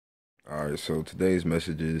Alright, so today's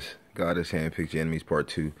message is God has handpicked your enemies part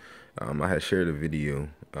 2. I had shared a video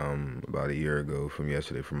about a year ago from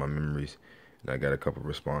yesterday from my memories, and I got a couple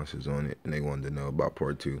responses on it, and they wanted to know about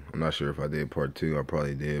part 2. I'm not sure if I did part 2. I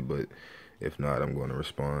probably did, but if not, I'm going to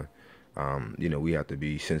respond. We have to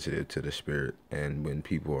be sensitive to the spirit, and when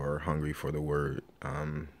people are hungry for the word,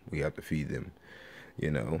 we have to feed them,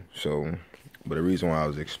 So, but the reason why I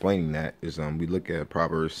was explaining that is we look at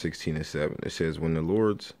Proverbs 16:7. It says, when the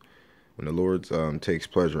Lord takes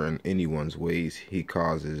pleasure in anyone's ways, he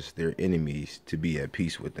causes their enemies to be at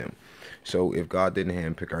peace with them. So if God didn't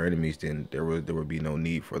handpick our enemies, then there would be no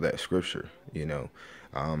need for that scripture. We know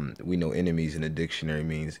enemies in the dictionary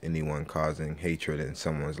means anyone causing hatred in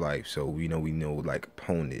someone's life. So we know like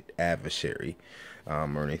opponent, adversary,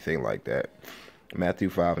 or anything like that. Matthew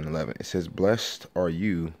 5:11, it says, "Blessed are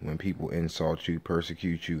you when people insult you,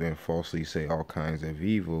 persecute you, and falsely say all kinds of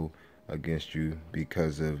evil against you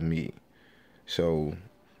because of me." So,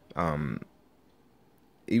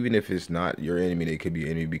 even if it's not your enemy, they could be your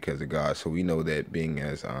enemy because of God. So we know that being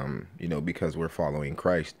as, because we're following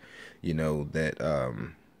Christ, that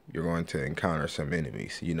you're going to encounter some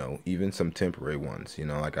enemies, even some temporary ones,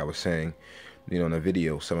 like I was saying, in the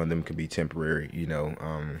video, some of them could be temporary,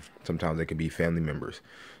 sometimes they could be family members,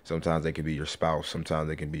 sometimes they could be your spouse, sometimes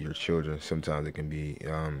they can be your children, sometimes it can be,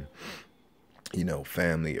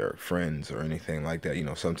 family or friends or anything like that.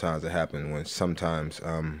 Sometimes it happens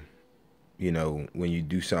when you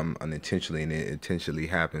do something unintentionally and it intentionally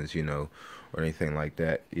happens, or anything like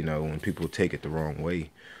that, when people take it the wrong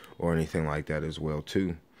way or anything like that as well,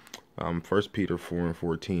 too. 1 Peter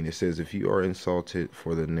 4:14, it says, "If you are insulted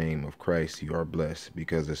for the name of Christ, you are blessed,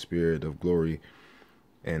 because the spirit of glory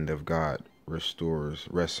and of God rests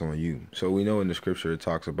on you." So we know in the scripture it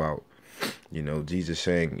talks about, Jesus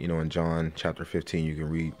saying, in John chapter 15, you can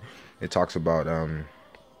read, it talks about,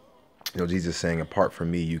 Jesus saying, "Apart from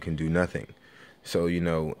me, you can do nothing." So,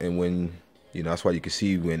 and when, that's why you can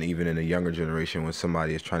see when even in the younger generation, when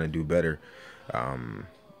somebody is trying to do better,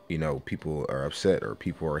 people are upset or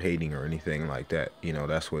people are hating or anything like that.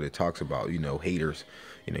 That's what it talks about, haters.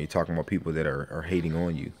 You're talking about people that are hating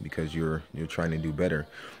on you because you're trying to do better.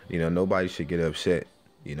 Nobody should get upset,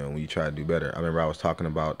 when you try to do better. I remember I was talking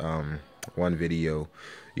about one video,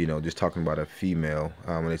 just talking about a female.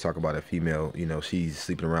 When they talk about a female, she's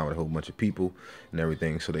sleeping around with a whole bunch of people and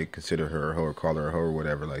everything, so they consider her a hoe or call her a hoe or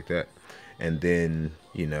whatever like that. And then,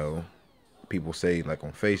 people say, like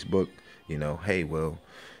on Facebook, hey, well,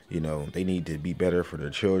 they need to be better for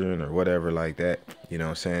their children or whatever like that. You know what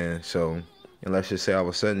I'm saying? So, and let's just say all of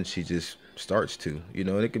a sudden she just starts to, and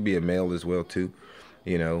it could be a male as well too.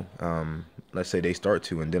 Let's say they start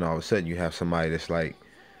to, and then all of a sudden you have somebody that's like,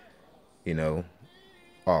 oh,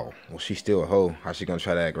 well, she's still a hoe. How's she gonna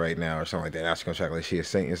try to act right now or something like that? How's she gonna try to act like she a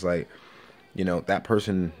saint? It's like, that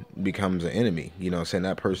person becomes an enemy. Saying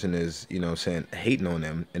that person is, hating on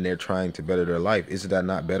them and they're trying to better their life. Is that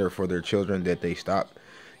not better for their children that they stop,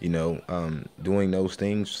 doing those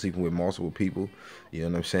things, sleeping with multiple people? You know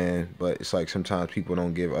what I'm saying? But it's like sometimes people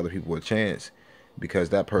don't give other people a chance because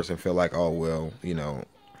that person feel like, oh, well,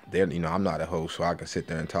 they're, I'm not a host, so I can sit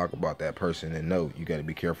there and talk about that person. And no, you got to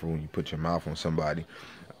be careful when you put your mouth on somebody.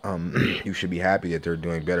 You should be happy that they're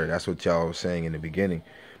doing better. That's what y'all was saying in the beginning,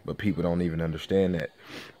 but people don't even understand that.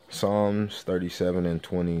 Psalms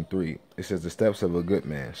 37:23, it says, "The steps of a good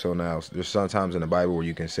man." So now there's sometimes in the Bible where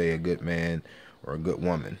you can say a good man or a good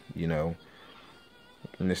woman, and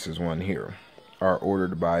this is one here, "are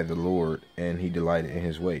ordered by the Lord, and he delighted in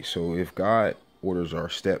his way." So if God orders our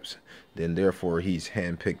steps, then therefore he's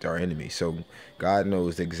handpicked our enemies. So God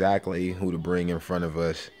knows exactly who to bring in front of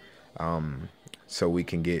us, so we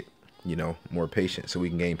can get, more patience, so we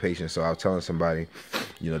can gain patience. So I was telling somebody,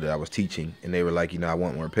 that I was teaching, and they were like, I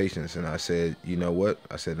want more patience. And I said, you know what?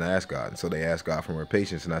 I said, and I asked God. And so they asked God for more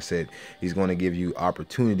patience. And I said, he's going to give you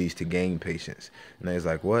opportunities to gain patience. And they was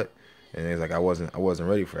like, what? And they was like, I wasn't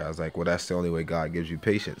ready for that. I was like, well, that's the only way God gives you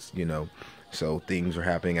patience, So things were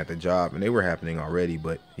happening at the job, and they were happening already,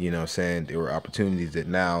 but, there were opportunities that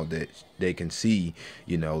now that they can see,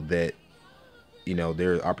 that,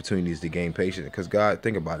 there are opportunities to gain patience. Because God,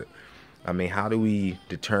 think about it. I mean, how do we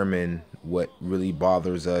determine what really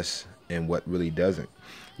bothers us and what really doesn't?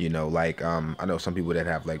 I know some people that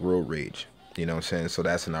have like road rage, so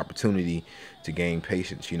that's an opportunity to gain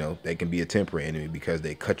patience. They can be a temporary enemy because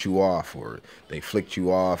they cut you off or they flicked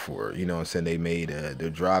you off, or, they made, they're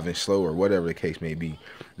driving slow or whatever the case may be.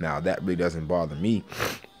 Now that really doesn't bother me,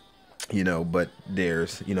 but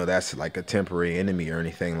there's, that's like a temporary enemy or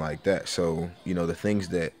anything like that. So, the things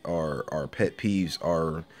that are pet peeves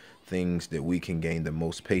are things that we can gain the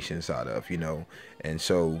most patience out of, you know. And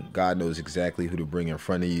so God knows exactly who to bring in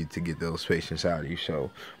front of you to get those patience out of you. So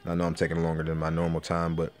I know I'm taking longer than my normal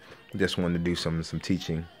time, but just wanted to do some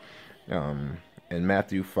teaching. In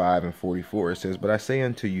Matthew 5:44, it says, "But I say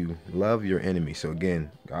unto you, love your enemies." So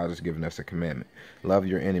again, God has given us a commandment. Love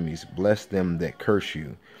your enemies, bless them that curse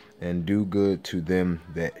you, and do good to them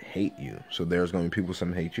that hate you. So there's going to be people,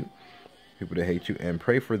 some hate you, people that hate you, and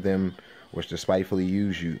pray for them which despitefully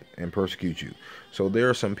use you and persecute you. So there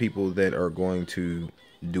are some people that are going to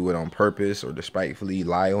do it on purpose or despitefully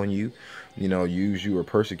lie on you, you know, use you or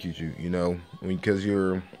persecute you, you know, because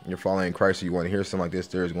you're following Christ, or you want to hear something like this,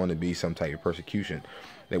 there's going to be some type of persecution.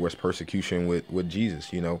 There was persecution with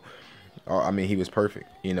Jesus, you know. I mean, he was perfect,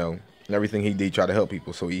 you know. Everything he did, he tried to help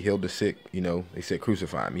people. So he healed the sick, you know, they said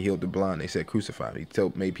crucify him. He healed the blind, they said crucify him.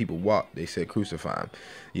 He made people walk, they said crucify him.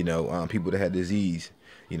 You know, people that had disease,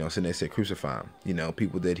 you know, so they said crucify him. You know,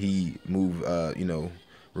 people that he moved, you know,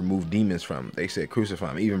 removed demons from, they said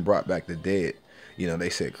crucify him. Even brought back the dead, you know, they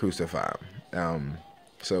said crucify him.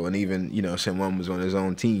 So, and even, you know, someone was on his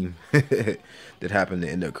own team that happened to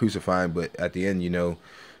end up crucifying, but at the end, you know,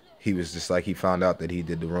 he was just like, he found out that he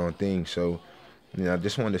did the wrong thing. So, you know, I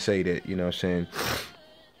just wanted to say that, you know what I'm saying,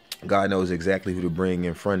 God knows exactly who to bring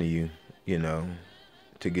in front of you, you know,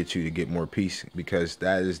 to get you to get more peace, because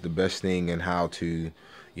that is the best thing in how to,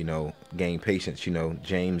 you know, gain patience. You know,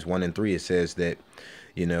 James 1:3, it says that,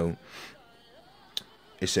 you know,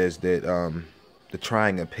 it says that the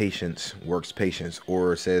trying of patience works patience,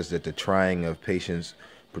 or it says that the trying of patience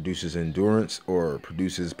produces endurance or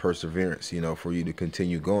produces perseverance, you know, for you to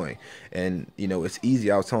continue going. And, you know, it's easy.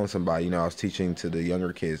 I was telling somebody, you know, I was teaching to the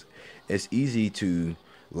younger kids, it's easy to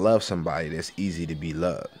love somebody that's easy to be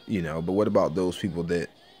loved, you know, but what about those people that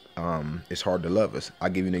it's hard to love us? I'll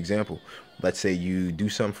give you an example. Let's say you do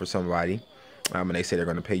something for somebody and they say they're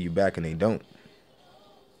going to pay you back and they don't.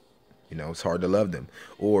 You know, it's hard to love them.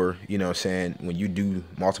 Or, you know, saying when you do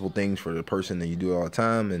multiple things for the person and you do it all the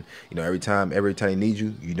time, and, you know, every time they need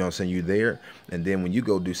you, you don't send you there. And then when you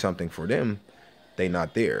go do something for them, they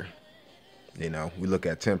not there. You know, we look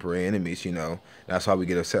at temporary enemies, you know, that's why we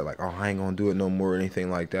get upset, like, oh, I ain't gonna do it no more or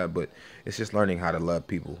anything like that. But it's just learning how to love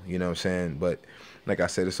people, you know what I'm saying? But like I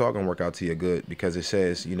said, it's all gonna work out to your good, because it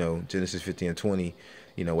says, you know, Genesis 50:20,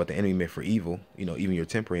 you know, what the enemy meant for evil, you know, even your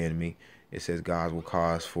temporary enemy, it says God will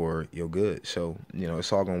cause for your good. So, you know,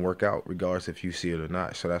 it's all gonna work out regardless if you see it or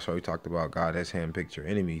not. So that's why we talked about God has handpicked your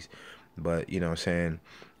enemies. But, you know what I'm saying,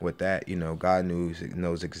 with that, you know, God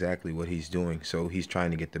knows exactly what he's doing. So he's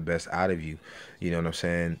trying to get the best out of you. You know what I'm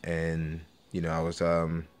saying? And, you know, I was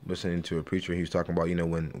listening to a preacher. He was talking about, you know,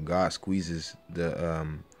 when God squeezes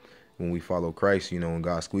when we follow Christ, you know, when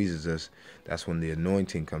God squeezes us, that's when the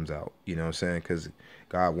anointing comes out. You know what I'm saying? Because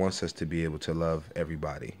God wants us to be able to love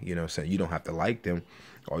everybody. You know what I'm saying? You don't have to like them.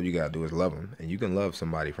 All you got to do is love them. And you can love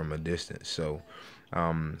somebody from a distance. So,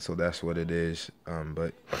 so that's what it is.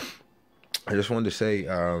 But I just wanted to say, you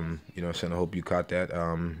know what I'm saying, I hope you caught that.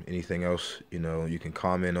 Anything else, you know, you can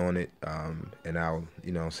comment on it, and I'll,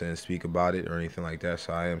 you know what I'm saying, speak about it or anything like that.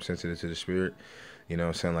 So I am sensitive to the Spirit. You know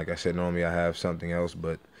what I'm saying? Like I said, normally I have something else,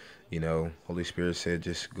 but, you know, Holy Spirit said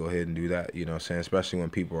just go ahead and do that, you know what I'm saying? Especially when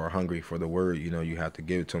people are hungry for the word, you know, you have to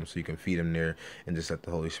give it to them so you can feed them there and just let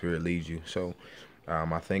the Holy Spirit lead you. So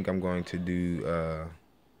I think I'm going to do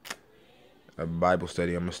a Bible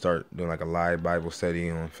study. I'm gonna start doing like a live Bible study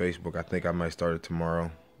on Facebook. I think I might start it tomorrow,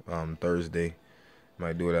 Thursday.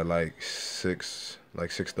 Might do it at like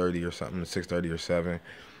 6:30 or something, 6:30 or 7.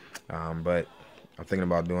 But I'm thinking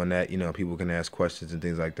about doing that. You know, people can ask questions and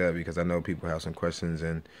things like that, because I know people have some questions,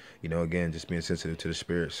 and, you know, again, just being sensitive to the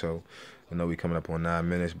Spirit. So I know we're coming up on 9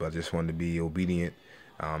 minutes, but I just wanted to be obedient,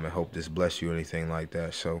 and hope this bless you or anything like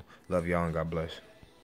that. So love y'all and God bless.